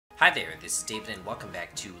Hi there, this is David and welcome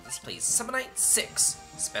back to Let's Play Summon Night 6,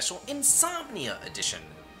 Special Insomnia Edition.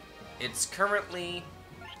 It's currently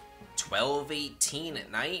 12:18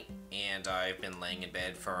 at night, and I've been laying in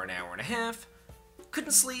bed for an hour and a half.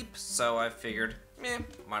 Couldn't sleep, so I figured,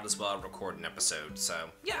 might as well record an episode,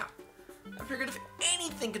 so yeah. I figured if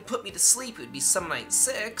anything could put me to sleep, it would be Summon Night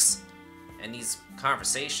 6, and these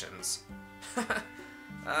conversations.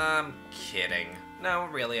 I'm kidding. No,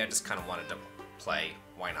 really, I just kind of wanted to play.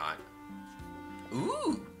 Why not?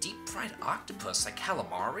 Ooh, deep-fried octopus like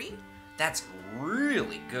calamari? That's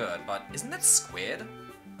really good, but isn't that squid?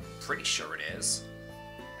 Pretty sure it is.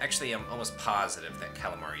 Actually, I'm almost positive that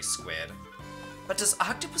calamari's squid. But does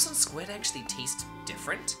octopus and squid actually taste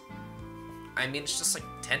different? I mean, it's just like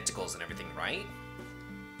tentacles and everything, right?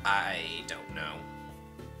 I don't know.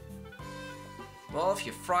 Well, if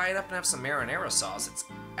you fry it up and have some marinara sauce, it's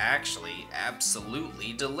actually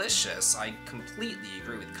absolutely delicious. I completely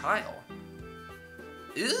agree with Kyle.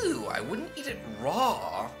 Ooh, I wouldn't eat it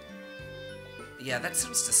raw. Yeah, that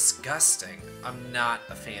sounds disgusting. I'm not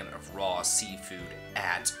a fan of raw seafood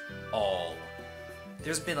at all.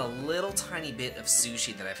 There's been a little tiny bit of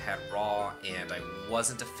sushi that I've had raw, and I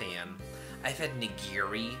wasn't a fan. I've had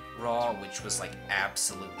nigiri raw, which was like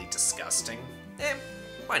absolutely disgusting.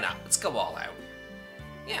 Why not? Let's go all out.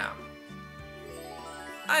 Yeah.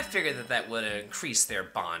 I figured that would increase their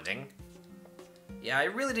bonding. Yeah, I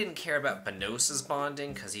really didn't care about Benosa's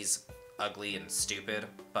bonding, because he's ugly and stupid.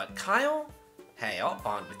 But Kyle? Hey, I'll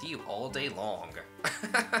bond with you all day long.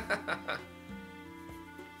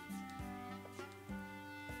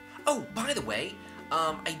 Oh, by the way,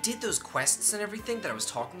 I did those quests and everything that I was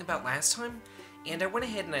talking about last time, and I went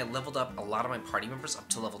ahead and I leveled up a lot of my party members up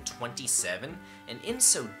to level 27, and in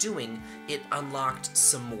so doing, it unlocked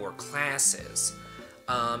some more classes.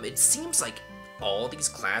 It seems like all these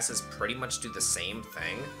classes pretty much do the same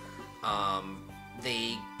thing.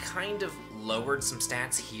 They kind of lowered some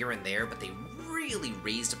stats here and there, but they really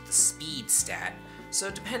raised up the speed stat. So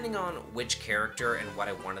depending on which character and what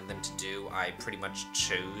I wanted them to do, I pretty much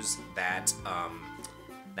chose that,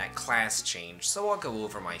 that class change. So I'll go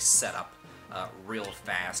over my setup real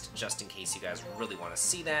fast, just in case you guys really want to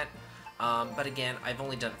see that. But again, I've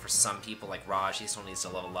only done it for some people, like Raj, he still needs to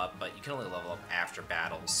level up, but you can only level up after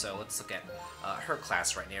battles. So let's look at her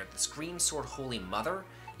class right now. This Green Sword Holy Mother,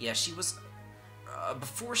 yeah, she was,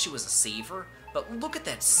 before she was a saver, but look at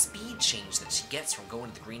that speed change that she gets from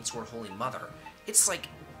going to the Green Sword Holy Mother. It's like,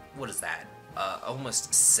 what is that,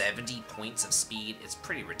 almost 70 points of speed. It's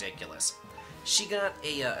pretty ridiculous. She got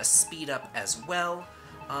a speed up as well.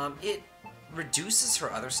 It reduces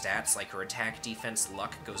her other stats, like her attack, defense,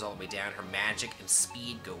 luck goes all the way down. Her magic and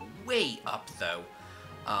speed go way up, though.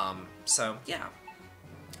 So, yeah.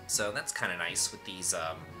 So that's kind of nice with these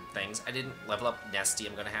things. I didn't level up Nesty.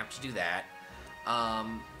 I'm going to have to do that.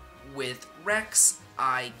 With Rex,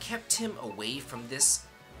 I kept him away from this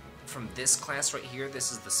class right here.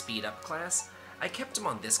 This is the speed up class. I kept him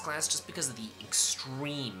on this class just because of the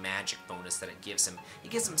extreme magic bonus that it gives him. It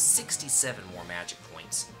gives him 67 more magic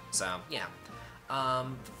points. So, yeah.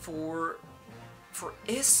 For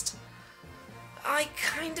Ist, I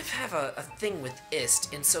kind of have a thing with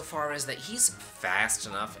Ist insofar as that he's fast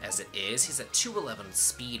enough as it is. He's at 211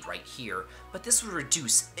 speed right here, but this would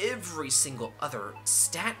reduce every single other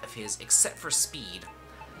stat of his except for speed.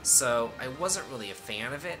 So I wasn't really a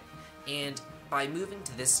fan of it, and by moving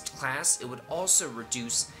to this class, it would also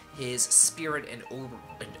reduce his Spirit and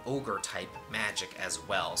Ogre type magic as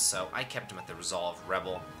well, so I kept him at the Resolve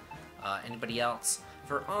Rebel. Anybody else?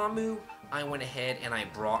 For Amu, I went ahead and I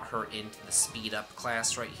brought her into the Speed Up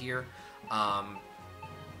class right here.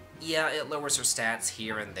 Yeah, it lowers her stats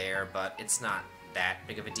here and there, but it's not that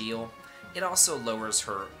big of a deal. It also lowers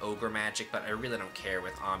her Ogre magic, but I really don't care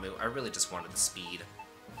with Amu. I really just wanted the speed.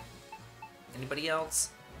 Anybody else?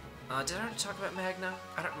 Did I already talk about Magna?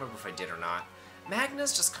 I don't remember if I did or not.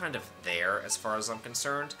 Magna's just kind of there, as far as I'm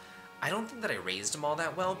concerned. I don't think that I raised him all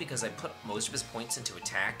that well, because I put most of his points into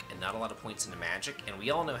attack, and not a lot of points into magic, and we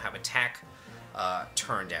all know how attack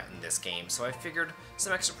turned out in this game, so I figured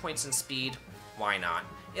some extra points in speed, why not?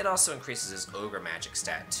 It also increases his Ogre magic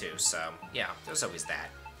stat too, so yeah, there's always that.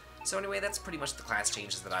 So anyway, that's pretty much the class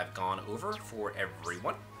changes that I've gone over for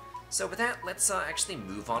everyone. So with that, let's actually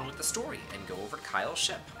move on with the story and go over to Kyle's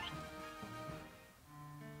ship.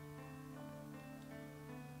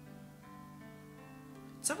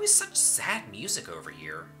 It's always such sad music over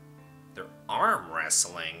here. They're arm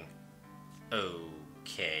wrestling.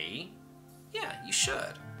 Okay. Yeah, you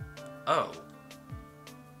should. Oh.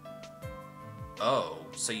 Oh,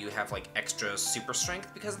 so you have like extra super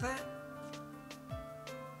strength because of that?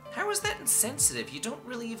 How is that insensitive? You don't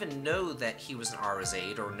really even know that he was an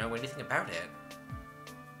Arizade or know anything about it.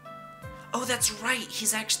 Oh, that's right.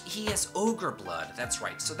 He has ogre blood. That's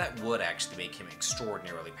right. So that would actually make him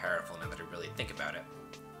extraordinarily powerful now that I really think about it.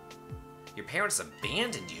 Your parents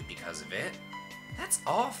abandoned you because of it? That's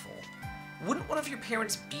awful. Wouldn't one of your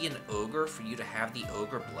parents be an ogre for you to have the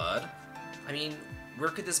ogre blood? I mean, where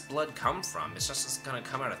could this blood come from? It's just gonna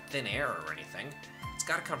come out of thin air or anything. It's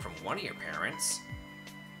gotta come from one of your parents.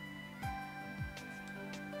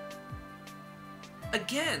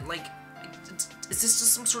 Again, like, is this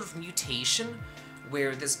just some sort of mutation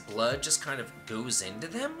where this blood just kind of goes into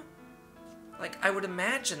them? Like, I would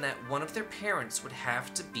imagine that one of their parents would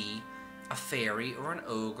have to be a fairy or an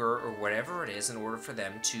ogre or whatever it is in order for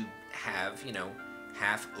them to have, you know,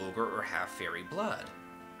 half ogre or half fairy blood.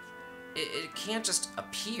 It can't just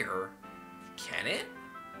appear, can it?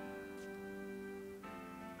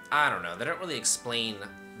 I don't know. They don't really explain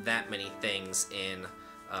that many things in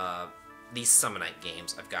these Summonite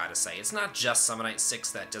games, I've got to say. It's not just Summonite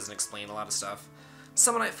 6 that doesn't explain a lot of stuff.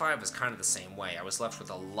 Summonite 5 was kind of the same way. I was left with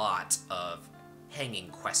a lot of hanging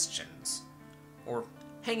questions. Or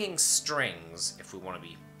hanging strings, if we want to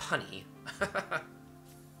be punny.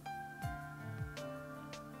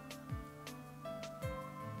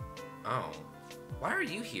 Oh. Why are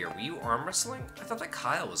you here? Were you arm wrestling? I thought that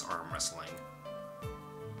Kyle was arm wrestling.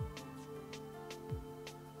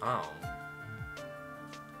 Oh.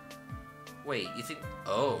 Wait, you think...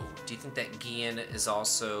 Oh, do you think that Gian is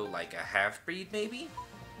also, like, a half-breed, maybe?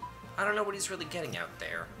 I don't know what he's really getting out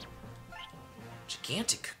there.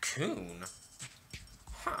 Gigantic Cocoon?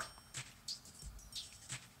 Huh.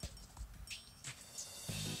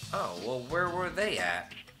 Oh, well, where were they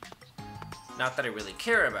at? Not that I really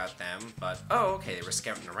care about them, but... Oh, okay, they were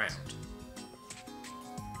scouting around.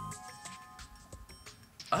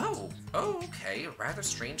 Oh, okay, a rather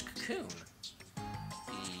strange cocoon.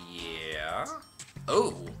 Yeah?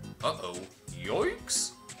 Oh, uh-oh,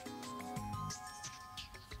 yoinks!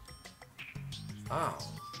 Oh.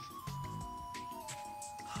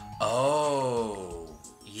 Oh,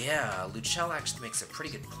 yeah, Luchel actually makes a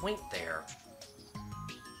pretty good point there.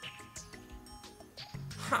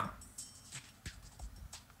 Huh.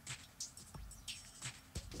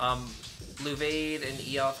 Bluvade and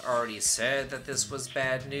Eoth already said that this was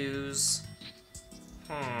bad news.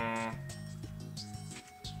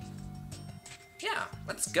 Yeah,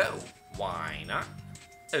 let's go. Why not?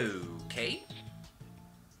 Okay.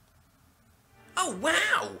 Oh,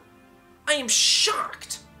 wow! I am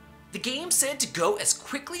shocked! The game said to go as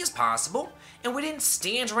quickly as possible, and we didn't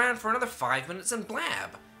stand around for another 5 minutes and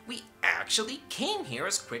blab. We actually came here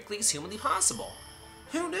as quickly as humanly possible.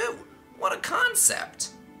 Who knew? What a concept!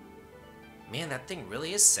 Man, that thing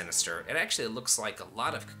really is sinister. It actually looks like a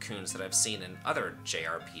lot of cocoons that I've seen in other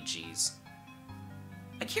JRPGs.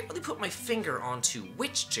 I can't really put my finger onto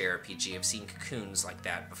which JRPG I've seen cocoons like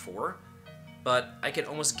that before, but I can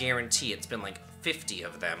almost guarantee it's been like 50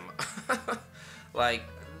 of them. Like,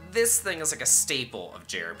 this thing is like a staple of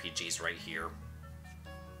JRPGs right here.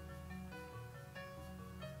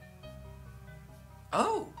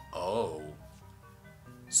 Oh.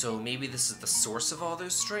 So maybe this is the source of all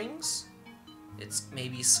those strings? It's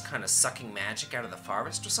maybe kind of sucking magic out of the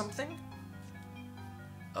forest or something?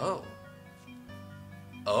 Oh.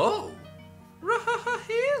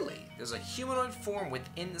 Really? There's a humanoid form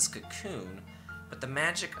within this cocoon, but the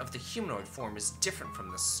magic of the humanoid form is different from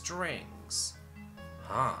the strings.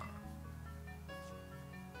 Huh.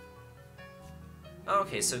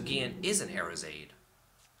 Okay, so Gian is an Arizade.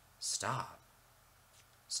 Stop.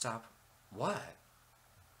 Stop what?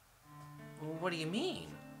 Well, what do you mean?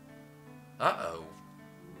 Uh-oh.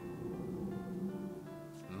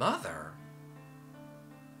 Mother?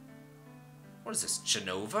 What is this,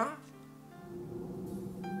 Genova?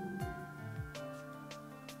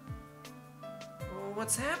 Well,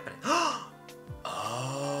 what's happening? Oh.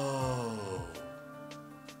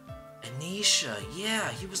 Anisha, yeah,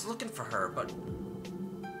 he was looking for her, but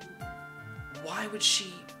why would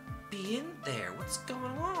she be in there? What's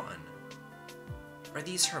going on? Are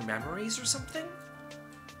these her memories or something?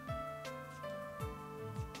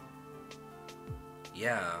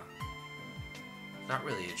 Yeah. Not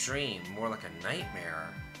really a dream, more like a nightmare.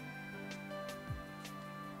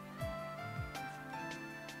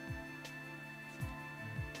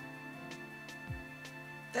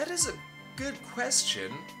 That is a good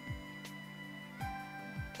question.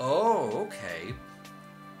 Oh, okay.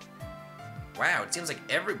 Wow, it seems like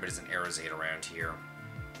everybody's an Arizade around here.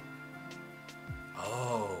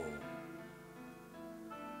 Oh,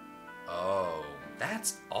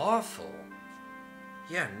 that's awful.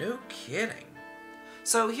 Yeah, no kidding.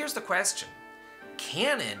 So here's the question.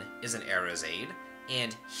 Cannon is an Arizade,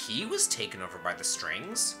 and he was taken over by the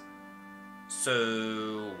strings.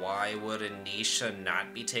 So why would Anisha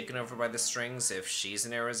not be taken over by the strings if she's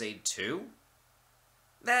an Arizade too?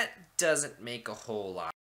 That doesn't make a whole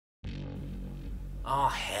lot. Oh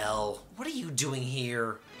hell, what are you doing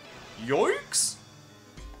here? Yikes!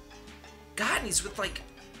 God, and he's with like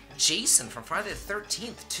Jason from Friday the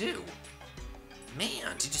 13th too.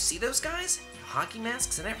 Man, did you see those guys? Hockey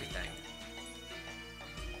masks and everything.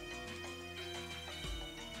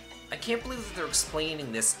 I can't believe that they're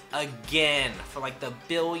explaining this again for like the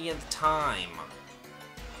billionth time.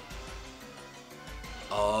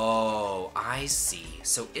 Oh, I see.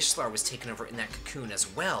 So Ishlar was taken over in that cocoon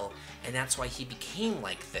as well, and that's why he became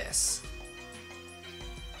like this.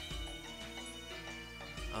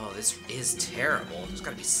 Oh, this is terrible. There's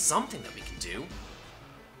gotta be something that we can do.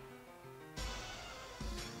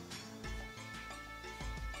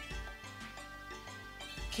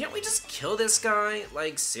 Can't we just kill this guy?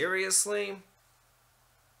 Like, seriously?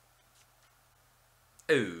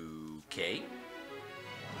 Okay.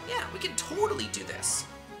 Yeah, we can totally do this.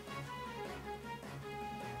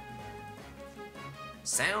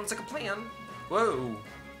 Sounds like a plan. Whoa.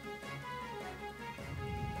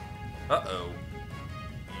 Uh-oh.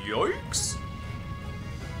 Yikes.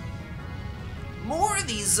 More of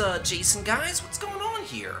these, Jason guys. What's going on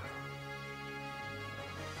here?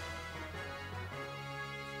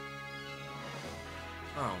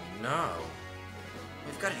 Oh no.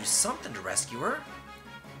 We've got to do something to rescue her.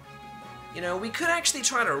 You know, we could actually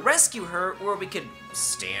try to rescue her, or we could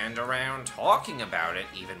stand around talking about it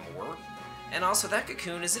even more. And also, that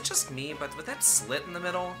cocoon, is it just me, but with that slit in the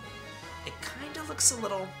middle, it kind of looks a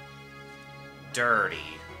little dirty.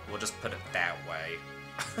 We'll just put it that way.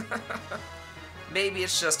 Maybe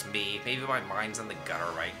it's just me. Maybe my mind's in the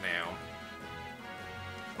gutter right now.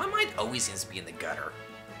 My mind always seems to be in the gutter.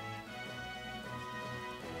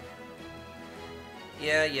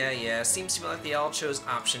 Yeah. Seems to me like they all chose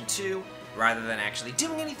option 2, rather than actually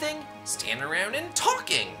doing anything, standing around and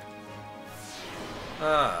talking.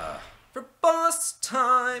 For boss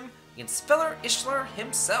time against Feller Ishlar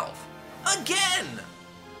himself. Again!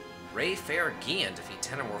 Ray Fair Gian defeat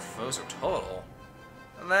 10 or more foes or total.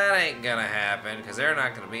 That ain't gonna happen, because they're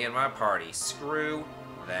not gonna be in my party. Screw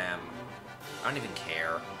them. I don't even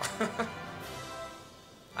care.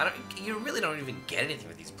 You really don't even get anything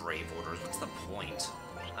with these brave orders. What's the point?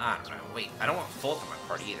 I don't know. Wait, I don't want Fulton in my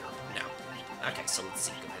party either. No. Okay, so let's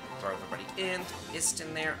see. Go ahead and throw everybody in. Throw Ist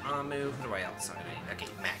in there. Amu. Who do I else? Okay,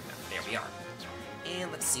 Magna. There we are.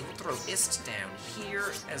 And let's see. We'll throw Ist down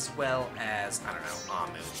here as well as, I don't know,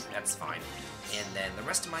 Amu. That's fine. And then the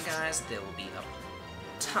rest of my guys, they will be up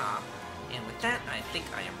top. And with that, I think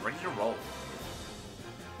I am ready to roll.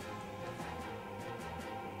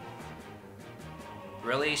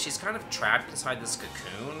 Really? She's kind of trapped inside this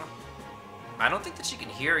cocoon? I don't think that she can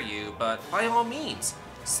hear you, but by all means,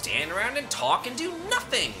 stand around and talk and do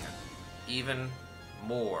nothing! Even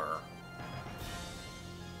more.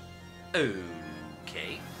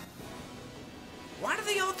 Okay. Why do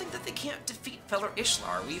they all think that they can't defeat Feller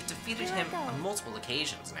Ishlar? We've defeated him on multiple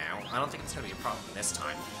occasions now. I don't think it's going to be a problem this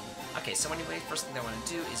time. Okay, so anyway, first thing I want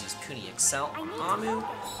to do is use Kuni Excel on Amu,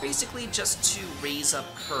 basically just to raise up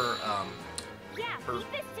her, her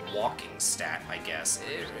walking stat, I guess.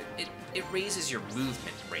 It raises your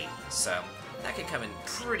movement rate, so that can come in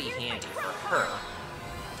pretty handy for her.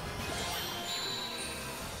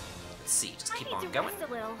 Let's see, just keep on going.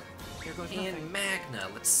 And Magna,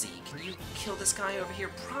 let's see, can you kill this guy over here?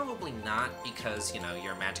 Probably not, because, you know,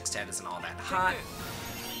 your magic stat isn't all that hot.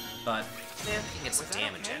 But, yeah, you can get some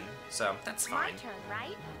damage in, so that's fine.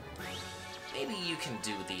 Maybe you can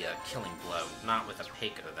do the killing blow, not with a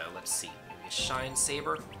Peko though. Let's see, maybe a Shine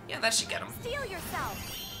Saber? Yeah, that should get him. Steal yourself.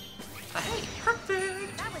 Hey,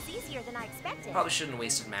 perfect! That was easier than I expected. Probably shouldn't have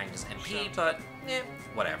wasted Magna's MP, but,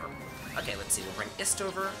 whatever. Okay, let's see, we'll bring Ist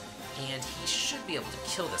over, and he should be able to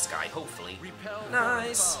kill this guy, hopefully.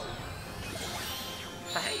 Nice!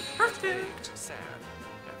 Hey, perfect! Sad.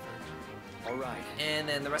 Alright. And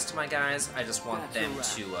then the rest of my guys, I just want them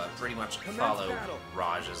to pretty much follow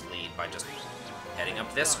Raj's lead by just heading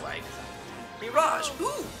up this way. Hey Raj,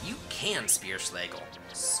 ooh, you can spear Schlegel.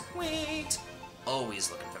 Sweet! Always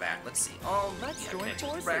looking for that. Let's see. Oh, yeah, connect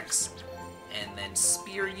with Rex. And then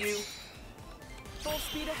spear you. Full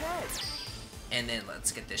speed ahead. And then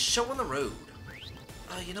let's get this show on the road.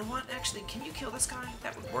 You know what? Actually, can you kill this guy?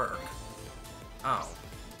 That would work. Oh.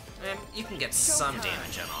 You can get some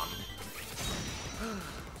damage in on him.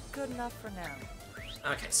 Good enough for now.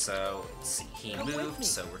 Okay, so let's see. He moved,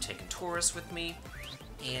 so we're taking Taurus with me.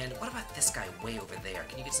 And what about this guy way over there?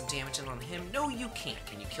 Can you get some damage in on him? No, you can't.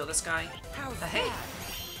 Can you kill this guy? How's Hey! that?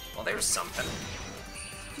 Well, there's something.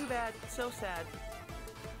 Too bad. So sad.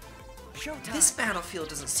 Showtime. This battlefield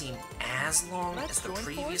doesn't seem as long Let's as the join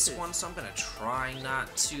previous forces. one, so I'm gonna try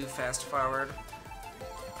not to fast forward.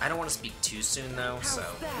 I don't want to speak too soon, though, How's so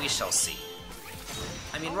that? we shall see.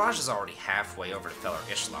 I mean, Raj is already halfway over to Feller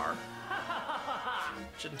Ishlar.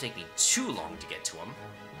 Shouldn't take me too long to get to him.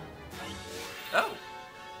 Oh!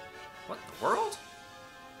 What in the world?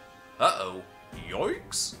 Uh-oh.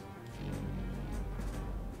 Yikes!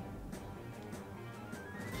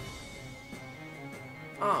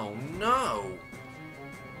 Oh no!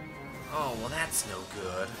 Oh, well that's no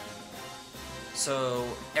good. So,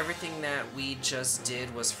 everything that we just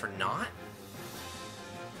did was for naught?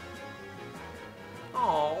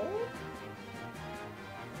 Oh.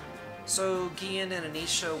 So, Gian and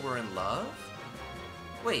Anisha were in love?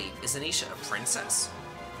 Wait, is Anisha a princess?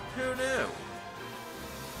 Who knew?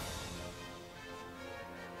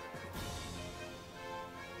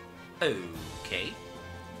 Okay.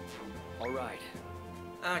 Alright.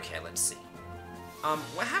 Okay, let's see.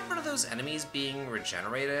 What happened to those enemies being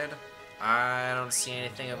regenerated? I don't see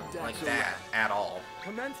anything like that at all.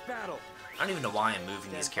 Commence battle. I don't even know why I'm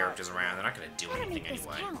moving these characters around. They're not going to do Gotta anything make this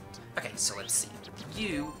anyway. count. Okay, so let's see.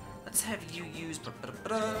 Let's have you use...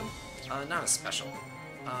 not a special.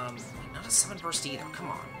 Not a summon burst either. Come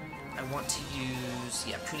on. I want to use...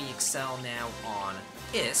 Yeah, Puni Excel now on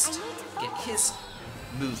Ist. Get his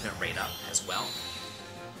movement rate up as well.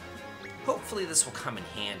 Hopefully this will come in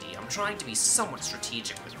handy. I'm trying to be somewhat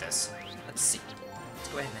strategic with this. Let's see. Let's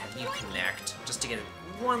go ahead and have you connect, just to get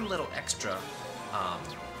one little extra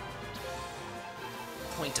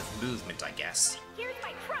point of movement, I guess. Here's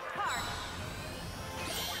my trump card.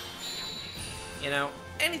 You know,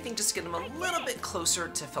 anything just to get him a little bit closer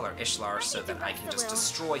to Feller Ishlar so that I can just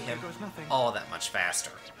destroy him There goes nothing. all that much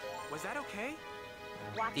faster. Was that okay?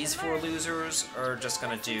 Watch These and four learn. losers are just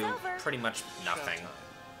gonna do Lesson's over. pretty much nothing.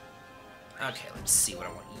 Showtime. Okay, let's see what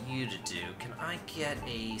I want you to do. Can I get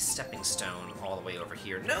a stepping stone all the way over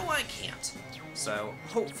here? No, I can't. So,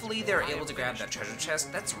 hopefully they're able to grab that treasure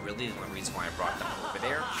chest. That's really the only reason why I brought them over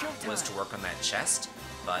there, was to work on that chest.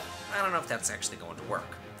 But I don't know if that's actually going to work.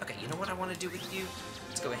 Okay, you know what I want to do with you?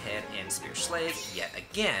 Let's go ahead and Spear Slave yet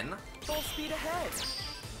again. Full speed ahead.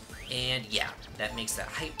 And yeah, that makes that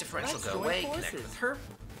height differential Let's go join away. forces. Connect with her.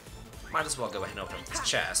 Might as well go ahead and open up this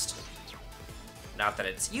chest. Not that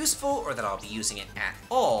it's useful or that I'll be using it at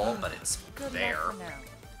all, but it's Good there. luck for now.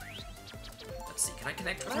 Let's see, can I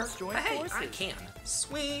connect with Let's her? join Hey, I forces. can.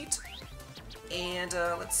 Sweet. And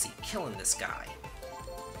let's see, killing this guy.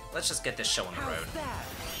 Let's just get this show on the road. How's that?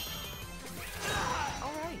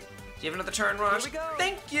 Alright. Do you have another turn, Raj? Here we go.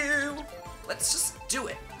 Thank you. Let's just do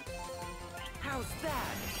it. How's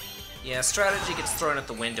that? Yeah, strategy gets thrown out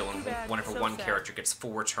the window Too bad, whenever so one sad. character gets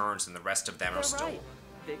 4 turns and the rest of them are They're still right.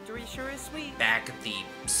 Victory sure is sweet. back at the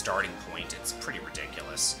starting point. It's pretty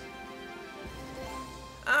ridiculous.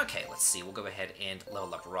 Okay, let's see. We'll go ahead and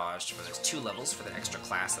level up Raj for those 2 levels for the extra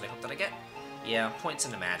class that I hope that I get. Yeah, points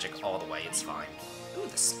into magic all the way. It's fine. Ooh,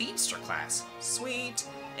 the Speedster class. Sweet.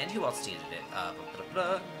 And who else needed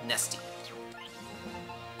it? Nesty.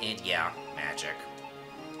 And yeah, magic.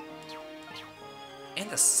 And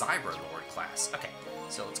the Cyber Lord class. Okay,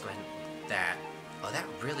 so let's go ahead and that. Oh, that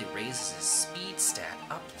really raises his speed stat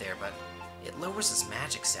up there, but it lowers his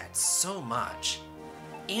magic stat so much.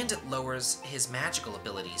 And it lowers his magical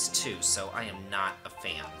abilities too, so I am not a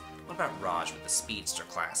fan. What about Raj with the Speedster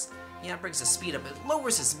class? Yeah, it brings his speed up. It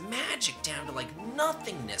lowers his magic down to like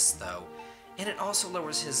nothingness though. And it also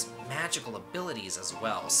lowers his magical abilities as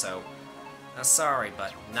well, so sorry,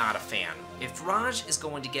 but not a fan. If Raj is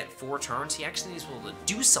going to get 4 turns, he actually needs to be able to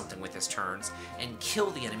do something with his turns and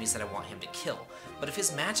kill the enemies that I want him to kill. But if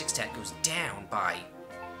his magic stat goes down by,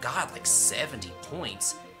 God, like 70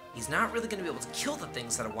 points, he's not really going to be able to kill the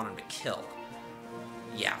things that I want him to kill.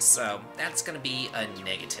 Yeah, so that's going to be a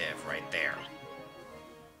negative right there.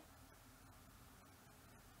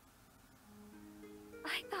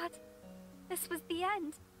 I thought this was the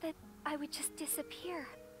end, that I would just disappear,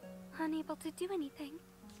 unable to do anything.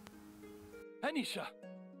 Anisha.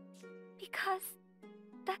 Because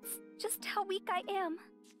that's just how weak I am.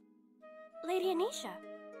 Lady Anisha.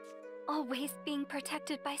 Always being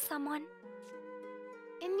protected by someone.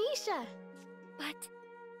 Anisha. But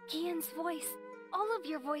Gian's voice, all of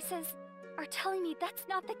your voices, are telling me that's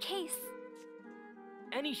not the case.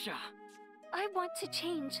 Anisha. I want to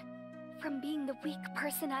change from being the weak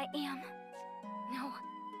person I am. No,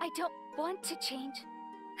 I don't want to change.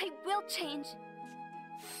 I will change.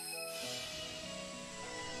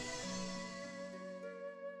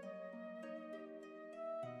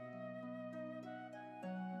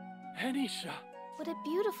 Anisha! What a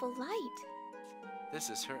beautiful light. This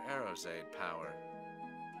is her arrow's aid power.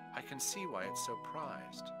 I can see why it's so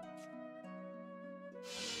prized.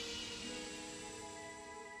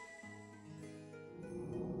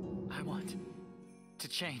 I want to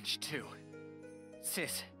change too.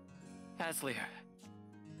 Sis, Aslier.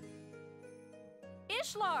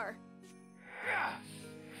 Ishlar!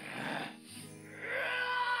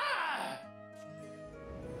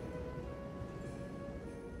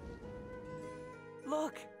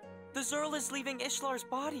 Look! The Zerl is leaving Ishlar's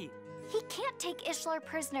body! He can't take Ishlar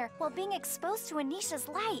prisoner while being exposed to Anisha's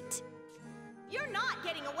light. You're not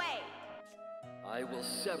getting away! I will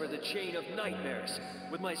sever the chain of nightmares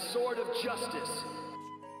with my sword of justice.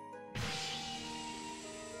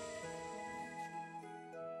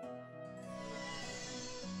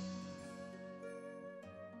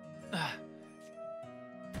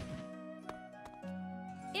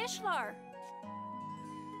 Ishlar!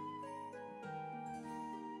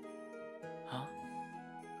 Huh?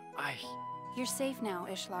 You're safe now,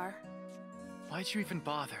 Ishlar. Why'd you even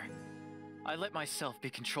bother? I let myself be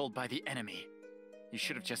controlled by the enemy. You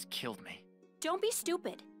should have just killed me. Don't be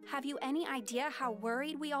stupid. Have you any idea how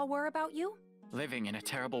worried we all were about you? Living in a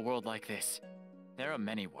terrible world like this, there are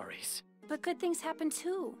many worries. But good things happen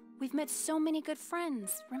too. We've met so many good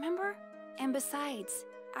friends, remember? And besides,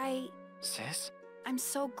 Sis? I'm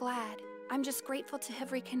so glad. I'm just grateful to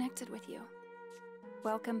have reconnected with you.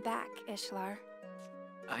 Welcome back, Ishlar.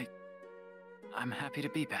 I'm happy to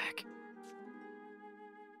be back.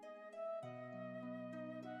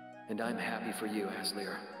 And I'm happy for you,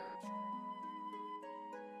 Aslier.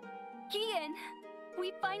 Kian!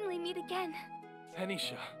 We finally meet again.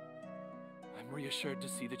 Anisha, I'm reassured to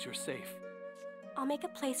see that you're safe. I'll make a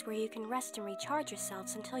place where you can rest and recharge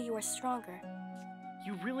yourselves until you are stronger.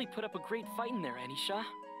 You really put up a great fight in there, Anisha.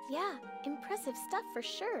 Yeah, impressive stuff for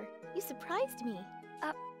sure. You surprised me.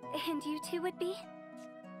 And you two would be?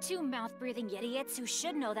 Two mouth-breathing idiots who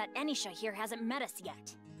should know that Anisha here hasn't met us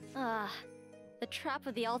yet. The trap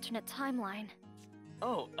of the alternate timeline.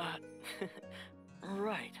 Oh,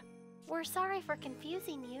 right. We're sorry for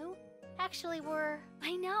confusing you. Actually,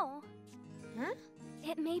 I know. Huh?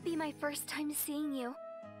 It may be my first time seeing you,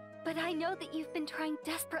 but I know that you've been trying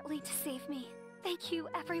desperately to save me. Thank you,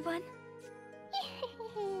 everyone.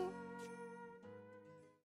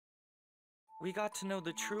 We got to know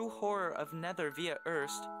the true horror of Nether via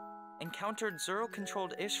Erst, encountered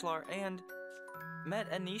Zerl-controlled Ishlar, and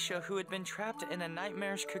met Anisha, who had been trapped in a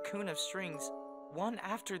nightmarish cocoon of strings, one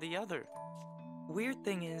after the other. Weird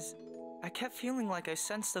thing is, I kept feeling like I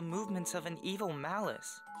sensed the movements of an evil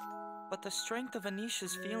malice. But the strength of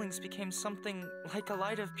Anisha's feelings became something like a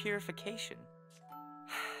light of purification.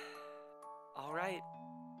 Alright,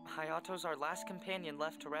 Hayato's our last companion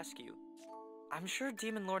left to rescue. I'm sure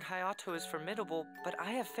Demon Lord Hayato is formidable, but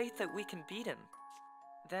I have faith that we can beat him.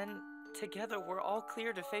 Then, together we're all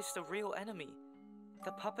clear to face the real enemy.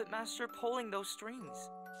 The Puppet Master pulling those strings.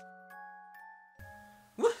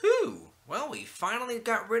 Woohoo! Well, we finally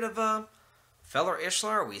got rid of, Feller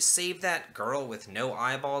Ishlar. We saved that girl with no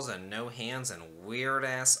eyeballs and no hands and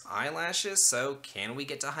weird-ass eyelashes, so can we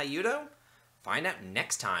get to Hayudo? Find out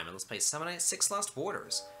next time, and let's play Summon Night 6 Lost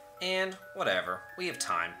Borders. And whatever, we have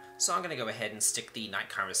time, so I'm going to go ahead and stick the night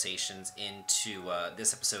conversations into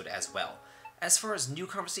this episode as well. As far as new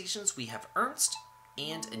conversations, we have Ernst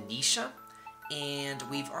and Anisha, and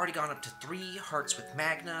we've already gone up to 3 hearts with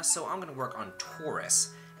Magna, so I'm going to work on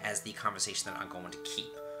Taurus as the conversation that I'm going to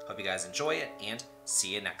keep. Hope you guys enjoy it, and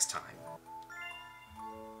see you next time.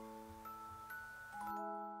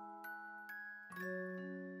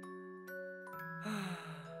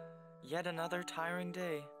 Yet another tiring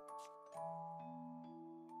day.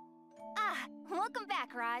 Welcome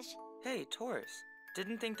back, Raj. Hey, Taurus.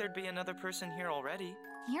 Didn't think there'd be another person here already.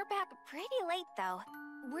 You're back pretty late, though.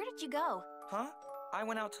 Where did you go? Huh? I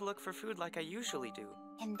went out to look for food like I usually do.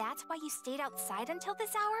 And that's why you stayed outside until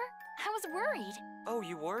this hour? I was worried. Oh,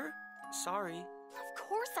 you were? Sorry. Of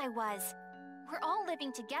course I was. We're all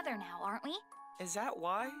living together now, aren't we? Is that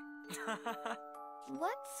why?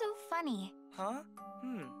 What's so funny? Huh?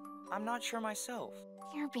 I'm not sure myself.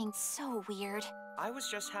 You're being so weird. I was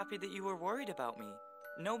just happy that you were worried about me.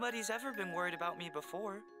 Nobody's ever been worried about me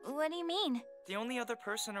before. What do you mean? The only other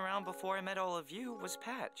person around before I met all of you was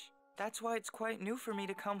Patch. That's why it's quite new for me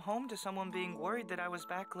to come home to someone being worried that I was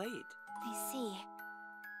back late. I see.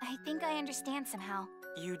 I think I understand somehow.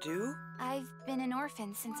 You do? I've been an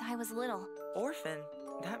orphan since I was little. Orphan?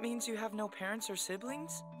 That means you have no parents or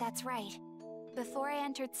siblings? That's right. Before I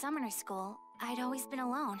entered summoner school, I'd always been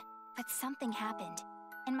alone. But something happened,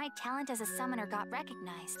 and my talent as a summoner got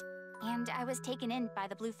recognized. and I was taken in by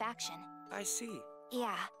the Blue faction. I see.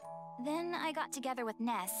 Yeah. Then I got together with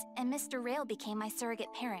Ness, and Mr. Rail became my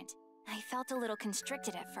surrogate parent. I felt a little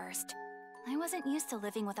constricted at first. I wasn't used to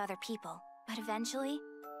living with other people, but eventually,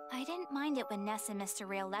 I didn't mind it when Ness and Mr.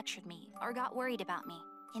 Rail lectured me or got worried about me.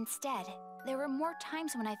 Instead, there were more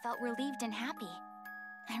times when I felt relieved and happy.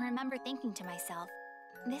 I remember thinking to myself,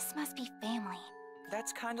 this must be family.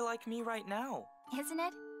 That's kinda like me right now. Isn't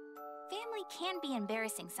it? Family can be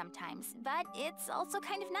embarrassing sometimes, but it's also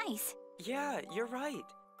kind of nice. Yeah, you're right.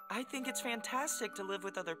 I think it's fantastic to live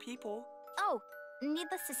with other people. Oh,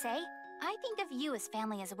 needless to say, I think of you as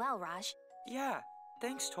family as well, Raj. Yeah,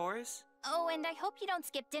 thanks, Taurus. Oh, and I hope you don't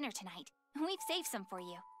skip dinner tonight. We've saved some for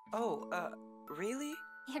you. Oh, really?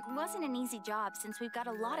 It wasn't an easy job since we've got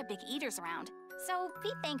a lot of big eaters around, so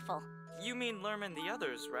be thankful. You mean Lerm and the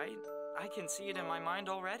others, right? I can see it in my mind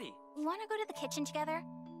already. Wanna go to the kitchen together?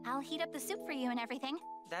 I'll heat up the soup for you and everything.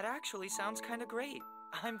 That actually sounds kinda great.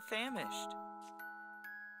 I'm famished.